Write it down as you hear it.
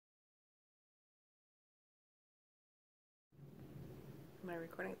I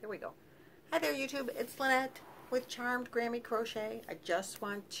recording? There we go. Hi there, YouTube. It's Lynette with Charmed Grammy Crochet. I just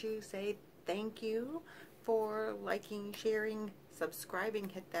want to say thank you for liking, sharing, subscribing.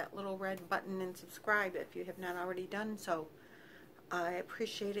 Hit that little red button and subscribe if you have not already done so. I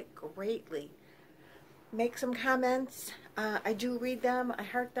appreciate it greatly. Make some comments. I do read them. I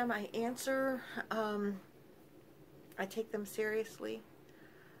heart them. I answer. I take them seriously.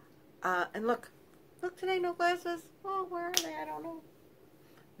 And look today, no glasses. Oh, where are they? I don't know.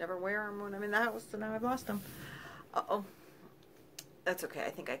 Never wear them when I'm in the house, so now I've lost them. Uh-oh. That's okay.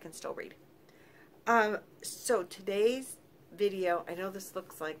 I think I can still read. So today's video, I know this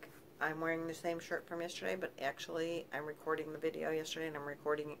looks like I'm wearing the same shirt from yesterday, but actually I'm recording the video yesterday and I'm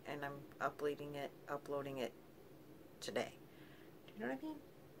recording it and I'm uploading it today. Do you know what I mean?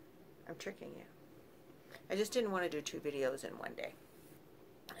 I'm tricking you. I just didn't want to do 2 videos in one day.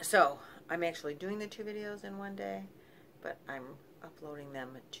 So I'm actually doing the 2 videos in one day, but I'm uploading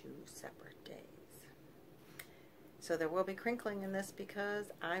them 2 separate days. So there will be crinkling in this because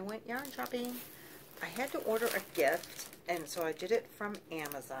I went yarn shopping. I had to order a gift, and so I did it from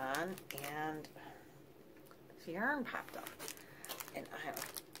Amazon, and this yarn popped up. And I'm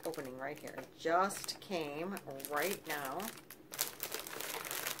opening right here. It just came right now.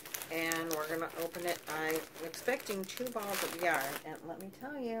 And we're going to open it. I'm expecting 2 balls of yarn. And let me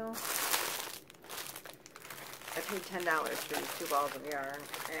tell you, I paid $10 for these 2 balls of yarn.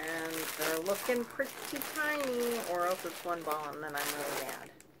 And they're looking pretty tiny. Or else it's 1 ball and then I'm really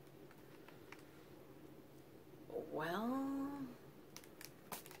mad. Well,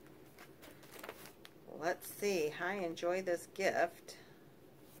 let's see. I enjoy this gift.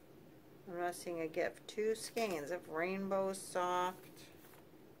 I'm not seeing a gift. 2 skeins of rainbow soft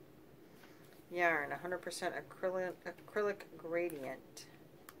yarn, 100% acrylic gradient.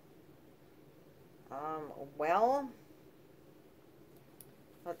 Well,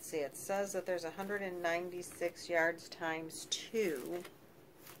 let's see. It says that there's 196 yards times 2.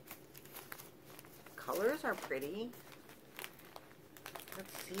 Colors are pretty.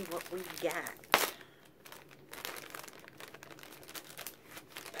 Let's see what we get.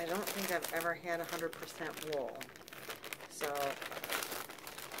 I don't think I've ever had 100% wool, so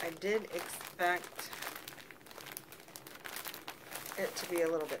I did expect it to be a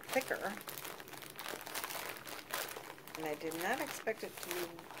little bit thicker, and I did not expect it to be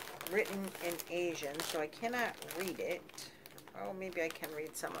written in Asian, so I cannot read it. Oh, maybe I can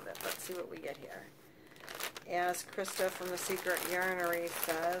read some of it. Let's see what we get here. As Krista from the Secret Yarnery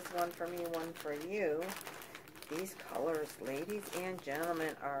says, 1 for me, 1 for you. These colors, ladies and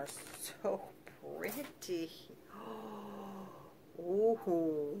gentlemen, are so pretty.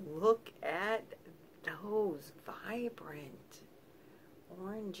 Ooh, look at those vibrant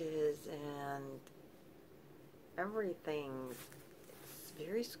oranges and everything. It's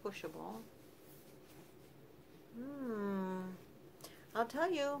very squishable. I'll tell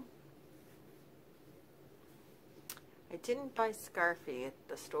you, I didn't buy Scarfie at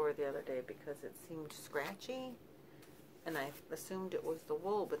the store the other day because it seemed scratchy, and I assumed it was the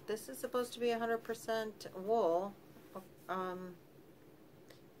wool, but this is supposed to be 100% wool.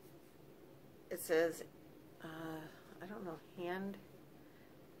 It says, I don't know, hand,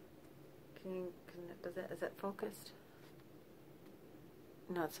 is that focused?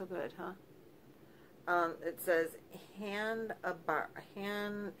 Not so good, huh? It says hander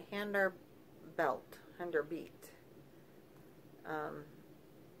beat. I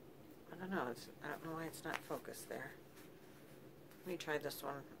don't know. I don't know why it's not focused there. Let me try this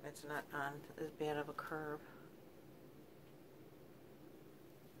one. It's not on as bad of a curve.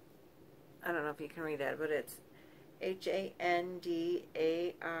 I don't know if you can read that, but it's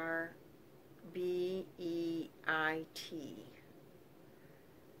HANDARBEIT.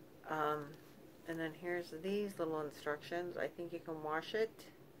 And then here's these little instructions. I think you can wash it.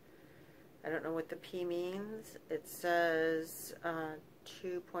 I don't know what the P means. It says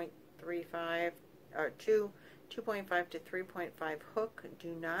 2.35 or 2.5 to 3.5 hook.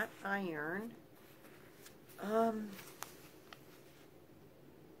 Do not iron.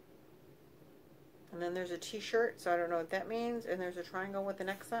 And then there's a t-shirt, so I don't know what that means. And there's a triangle with an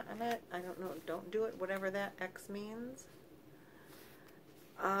X on it. I don't know. Don't do it, whatever that X means.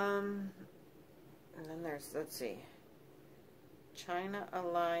 And then there's, let's see, China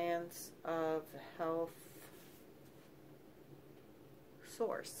Alliance of Health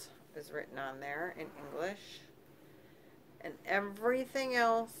Source is written on there in English. And everything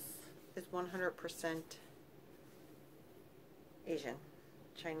else is 100% Asian.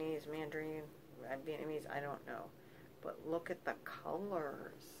 Chinese, Mandarin, Vietnamese, I don't know. But look at the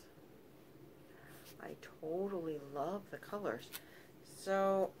colors. I totally love the colors.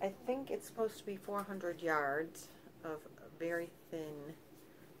 So I think it's supposed to be 400 yards of very thin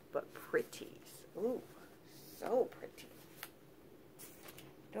but pretties. Ooh, so pretty.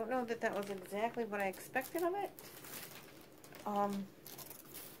 Don't know that that was exactly what I expected of it.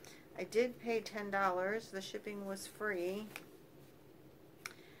 I did pay $10. The shipping was free.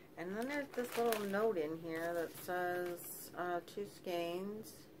 And then there's this little note in here that says 2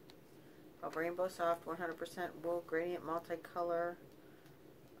 skeins of Rainbow Soft 100% wool gradient multicolor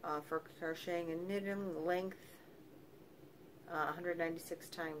for crocheting and knitting, length 196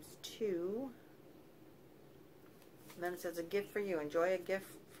 times 2. And then it says a gift for you. Enjoy a gift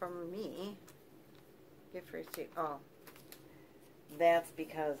from me. Gift receipt. Oh, that's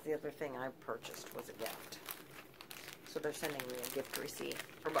because the other thing I purchased was a gift. So they're sending me a gift receipt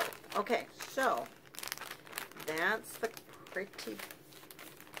for both. Okay, so that's the pretty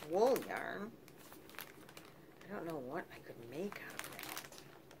wool yarn. I don't know what I could make out of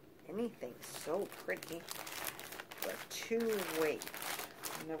that. Anything so pretty. But 2 weight.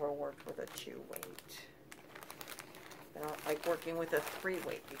 I've never worked with a 2 weight. I don't like working with a 3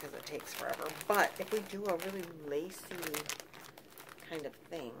 weight because it takes forever. But if we do a really lacy kind of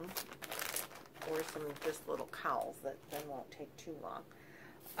thing, or some just little cowls that then won't take too long.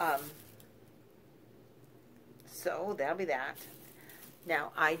 So that'll be that.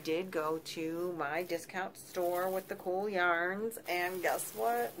 Now I did go to my discount store with the cool yarns, and guess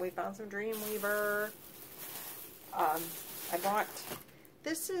what? We found some Dreamweaver. I bought,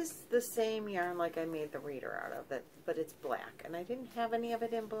 this is the same yarn like I made the reader out of it, but it's black, and I didn't have any of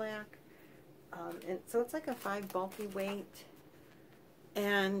it in black. And so it's like a 5 bulky weight,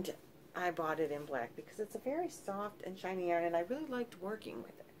 and I bought it in black because it's a very soft and shiny yarn, and I really liked working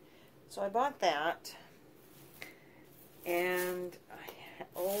with it. So I bought that. And,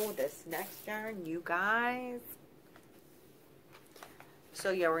 oh, this next yarn, you guys.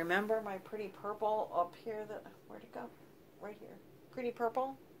 So, yeah, remember my pretty purple up here? Where'd it go? Right here. Pretty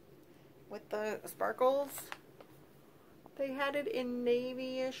purple with the sparkles. They had it in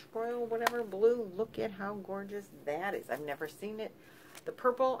navy-ish, royal, whatever, blue. Look at how gorgeous that is. I've never seen it. The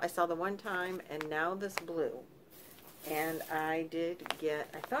purple, I saw the one time, and now this blue. And I did get,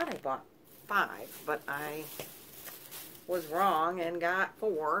 I thought I bought 5, but I was wrong and got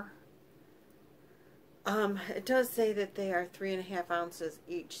 4. It does say that they are 3.5 ounces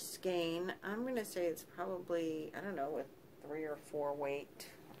each skein. I'm going to say it's probably, I don't know, a 3 or 4 weight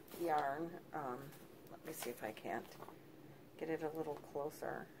yarn. Let me see if I can't get it a little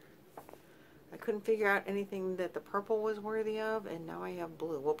closer. I couldn't figure out anything that the purple was worthy of, and now I have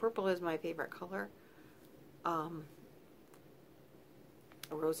blue. Well, purple is my favorite color.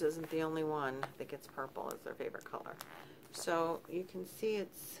 Rose isn't the only one that gets purple as their favorite color. So you can see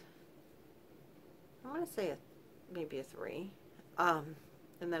it's, I'm going to say maybe a 3. And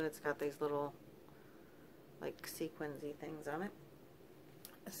then it's got these little like sequins-y things on it.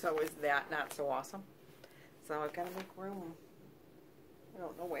 So is that not so awesome? So I've got to make room. I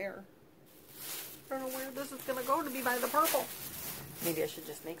don't know where. I don't know where this is going to go to be by the purple. Maybe I should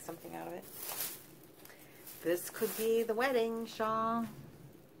just make something out of it. This could be the wedding shawl.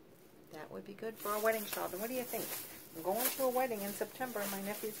 That would be good for a wedding shawl. Then what do you think? I'm going to a wedding in September. My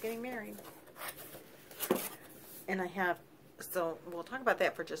nephew's getting married. And I have, so we'll talk about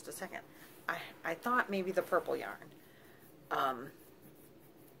that for just a second. I thought maybe the purple yarn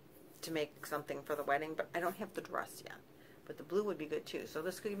to make something for the wedding, but I don't have the dress yet. But the blue would be good too. So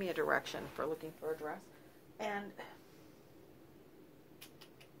this could give me a direction for looking for a dress. And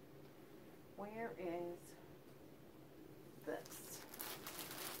where is this?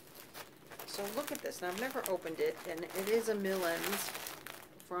 So look at this. Now I've never opened it, and it is a Millens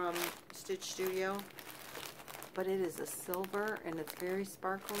from Stitch Studio, but it is a silver and it's very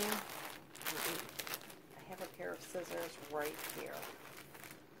sparkly. I have a pair of scissors right here.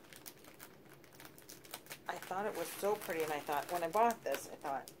 I thought it was so pretty, and I thought, when I bought this, I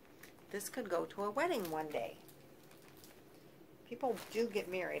thought, this could go to a wedding one day. People do get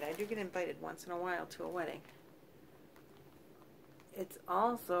married. I do get invited once in a while to a wedding. It's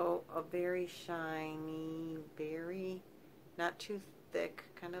also a very shiny, very, not too thick,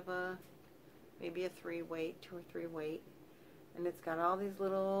 kind of a, maybe a 3 weight, 2 or 3 weight. And it's got all these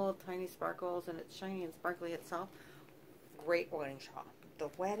little tiny sparkles, and it's shiny and sparkly itself. Great wedding shawl. The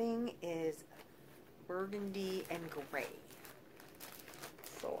wedding is burgundy and gray.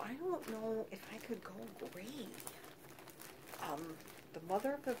 So I don't know if I could go gray. The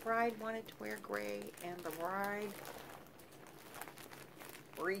mother of the bride wanted to wear gray, and the bride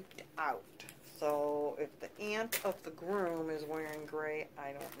freaked out. So if the aunt of the groom is wearing gray,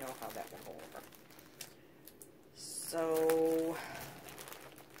 I don't know how that will go over. So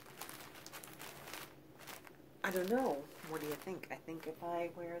I don't know. What do you think? I think if I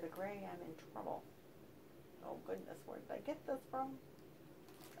wear the gray, I'm in trouble. Oh, goodness. Where did I get this from?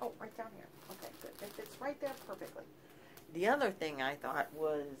 Oh, right down here. Okay, good. It fits right there perfectly. The other thing I thought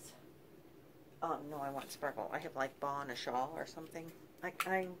was, no, I want sparkle. I have like ball and a shawl or something. I'm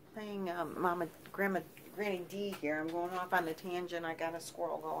playing Granny D here. I'm going off on a tangent. I got a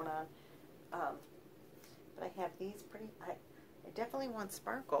squirrel going on. But I have these pretty, I definitely want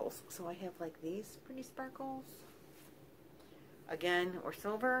sparkles. So I have like these pretty sparkles. Again, or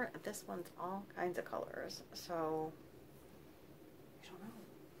silver. This one's all kinds of colors. So, I don't know.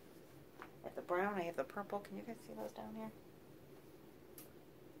 I have the brown. I have the purple. Can you guys see those down here?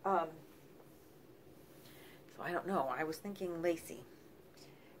 So I don't know. I was thinking lacy.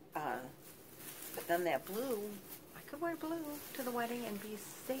 But then that blue, I could wear blue to the wedding and be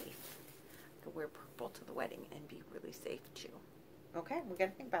safe. I could wear purple to the wedding and be really safe too. Okay, we got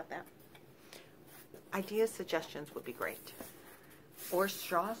to think about that. Ideas, suggestions would be great. Or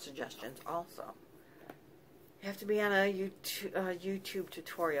straw suggestions also. You have to be on a YouTube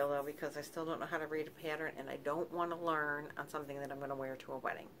tutorial though, because I still don't know how to read a pattern and I don't want to learn on something that I'm going to wear to a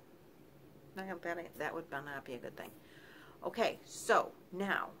wedding. That would not be a good thing. Okay, so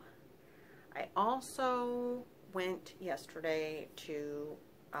now I also went yesterday to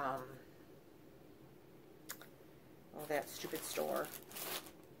that stupid store,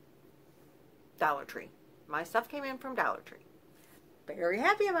 Dollar Tree. My stuff came in from Dollar Tree. Very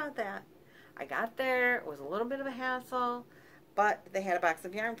happy about that. I got there. It was a little bit of a hassle, but they had a box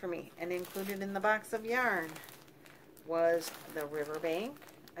of yarn for me, and included in the box of yarn was the riverbank.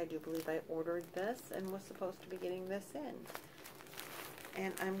 I do believe I ordered this and was supposed to be getting this in.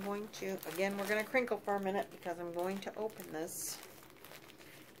 And I'm going to, again, we're going to crinkle for a minute because I'm going to open this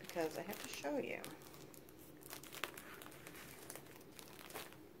because I have to show you.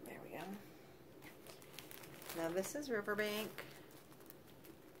 There we go. Now this is riverbank,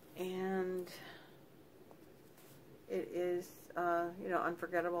 and it is, you know,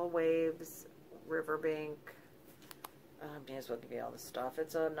 Unforgettable Waves, riverbank. May as well give you all the stuff.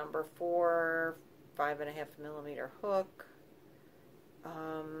 It's a number 4, 5.5 millimeter hook. 100%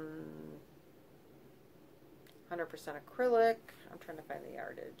 acrylic. I'm trying to find the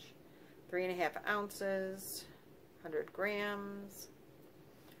yardage. 3.5 ounces. 100 grams.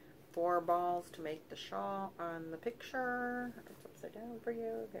 4 balls to make the shawl on the picture. It's upside down for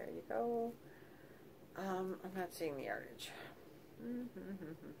you. There you go. I'm not seeing the yardage.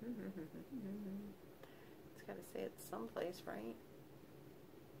 It's got to say it's someplace, right?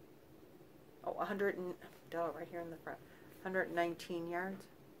 Oh, 100 and, right here in the front. 119 yards.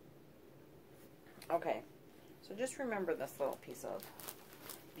 Okay, so just remember this little piece of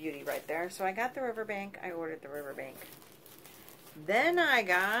beauty right there. So I got the riverbank. I ordered the riverbank. Then I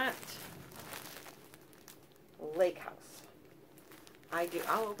got Lake House.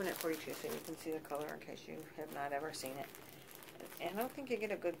 I'll open it for you too so you can see the color in case you have not ever seen it. And I don't think you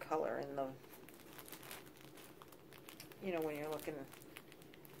get a good color in the, you know, when you're looking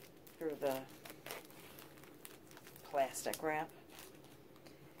through the plastic wrap.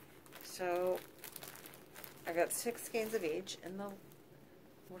 So I got 6 skeins of each, and the,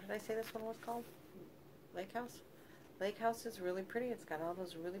 what did I say this one was called? Lake House? Lake House is really pretty. It's got all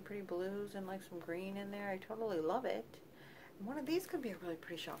those really pretty blues and like some green in there. I totally love it. And one of these could be a really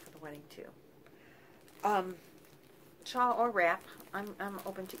pretty shawl for the wedding too. Shawl or wrap. I'm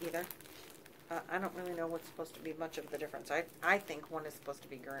open to either. I don't really know what's supposed to be much of the difference. I think one is supposed to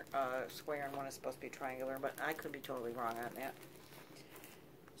be square and one is supposed to be triangular, but I could be totally wrong on that.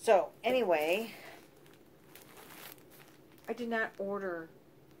 So, anyway, I did not order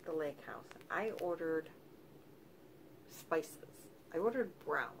the Lake House. I ordered spices. I ordered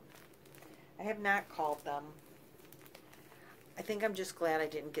brown. I have not called them. I think I'm just glad I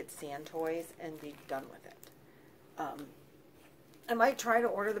didn't get sand toys and be done with it. I might try to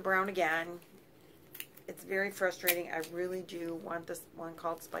order the brown again. It's very frustrating. I really do want this one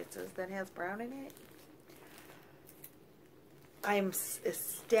called Spices that has brown in it. I'm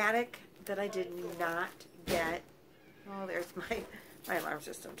ecstatic that I did not get, oh, there's my alarm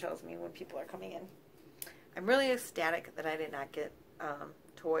system tells me when people are coming in. I'm really ecstatic that I did not get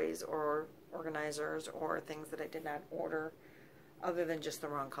toys or organizers or things that I did not order other than just the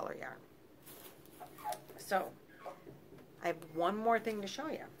wrong color yarn. So, I have one more thing to show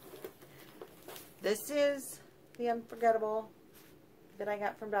you. This is the Unforgettable that I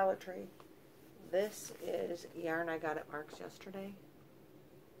got from Dollar Tree. This is yarn I got at Mark's yesterday.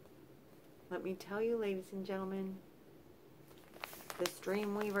 Let me tell you, ladies and gentlemen, this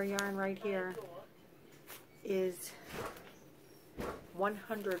Dreamweaver yarn right here is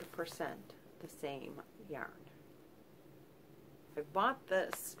 100% the same yarn. I bought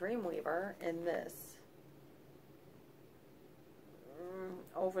this Dreamweaver in this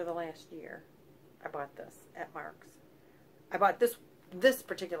over the last year. I bought this at Mark's. I bought this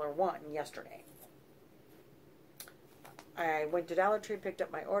particular one yesterday. I went to Dollar Tree, picked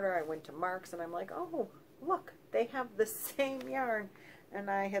up my order. I went to Mark's, and I'm like, oh, look, they have the same yarn. And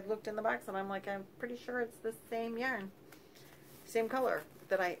I had looked in the box, and I'm like, I'm pretty sure it's the same yarn, same color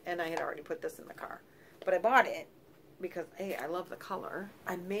and I had already put this in the car. But I bought it because, hey, I love the color.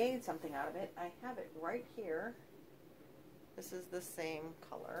 I made something out of it. I have it right here. This is the same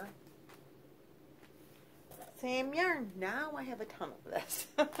color. Same yarn. Now I have a ton of this.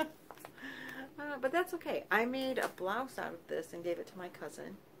 But that's okay. I made a blouse out of this and gave it to my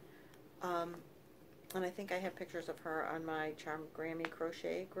cousin. And I think I have pictures of her on my Charmed Grammy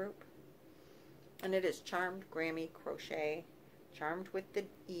Crochet group. And it is Charmed Grammy Crochet. Charmed with the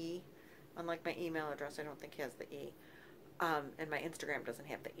E. Unlike my email address, I don't think it has the E. And my Instagram doesn't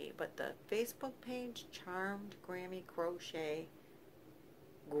have the E. But the Facebook page, Charmed Grammy Crochet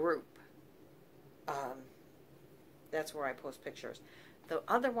group. That's where I post pictures. The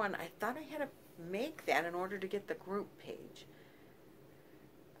other one, I thought I had to make that in order to get the group page.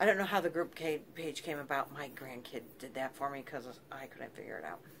 I don't know how the group page came about. My grandkid did that for me because I couldn't figure it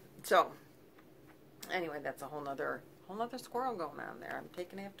out. So, anyway, that's a whole nother squirrel going on there. I'm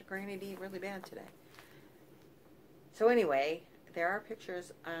taking after Granny D really bad today. So anyway, there are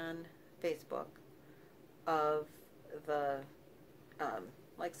pictures on Facebook of the,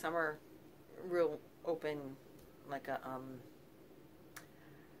 like summer real open, like a,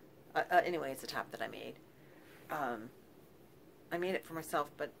 anyway, it's a top that I made. I made it for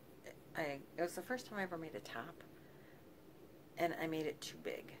myself, but it was the first time I ever made a top, and I made it too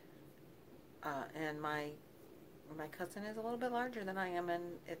big. And my cousin is a little bit larger than I am, and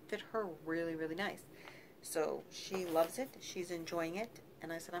it fit her really, really nice. So she loves it. She's enjoying it,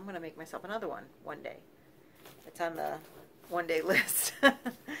 and I said I'm going to make myself another one day. It's on the one-day list.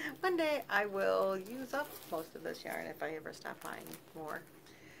 One day I will use up most of this yarn if I ever stop buying more.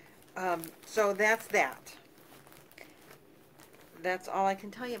 So that's that. That's all I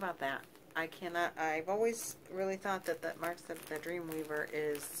can tell you about that. I've always really thought that Mark's the Dreamweaver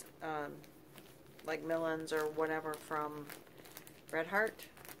is like Millens or whatever from Red Heart.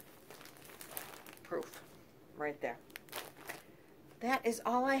 Proof. Right there. That is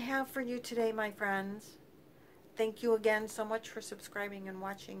all I have for you today, my friends. Thank you again so much for subscribing and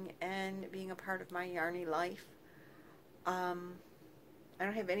watching and being a part of my yarny life. I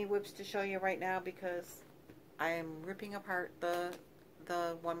don't have any whips to show you right now because I am ripping apart the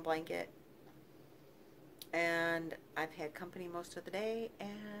one blanket, and I've had company most of the day, and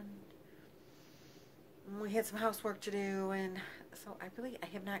we had some housework to do, and so I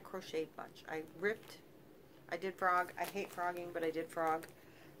have not crocheted much. I ripped, I did frog. I hate frogging, but I did frog.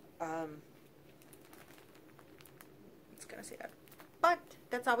 It's gonna say that, but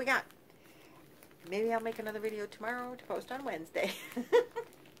that's all we got. Maybe I'll make another video tomorrow to post on Wednesday.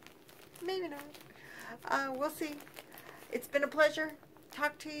 Maybe not. We'll see. It's been a pleasure.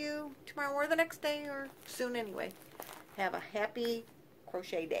 Talk to you tomorrow or the next day or soon anyway. Have a happy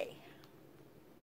crochet day.